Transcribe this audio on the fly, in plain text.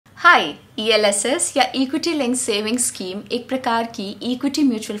हाय, ELSS या equity link saving scheme एक प्रकार की इक्विटी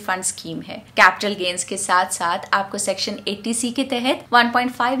म्यूचुअल फंड स्कीम है। कैपिटल गेन्स के साथ साथ आपको सेक्शन 80C के तहत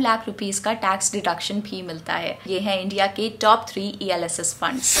 1.5 लाख रुपीस का टैक्स डिडक्शन भी मिलता है। ये है इंडिया के top 3 ELSS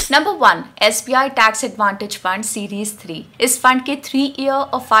funds. Number 1, SBI tax advantage fund series 3। इस फंड के 3 ईयर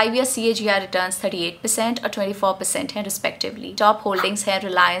और 5 ईयर CAGR रिटर्न्स 38% और 24% है रिस्पेक्टिवली। टॉप होल्डिंग्स है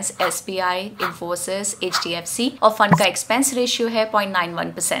रिलायंस, SBI, इन्फोसिस, HDFC और फंड का एक्सपेंस रेशियो है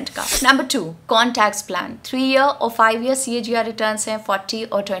 0.91% का। Number 2, cone tax plan 3 year और 5 ईयर CAGR रिटर्न्स हैं 40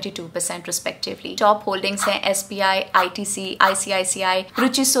 और 22% रिस्पेक्टिवली। टॉप होल्डिंग्स हैं SBI, ITC, ICICI,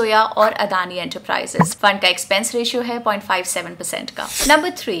 रुचि सोया और अदानी एंटरप्राइजेस। फंड का एक्सपेंस रेशियो है 0.57% का। Number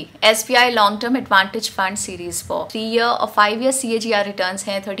 3, SBI long term advantage fund series 4। 3 year और 5 ईयर CAGR रिटर्न्स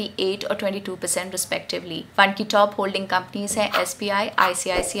हैं 38 और 22% रिस्पेक्टिवली। फंड की टॉप होल्डिंग कंपनीज हैं SBI,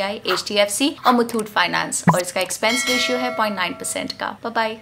 ICICI, HDFC और मुथूट फाइनेंस और इसका एक्सपेंस रेशियो है 0.9% का। Bye bye.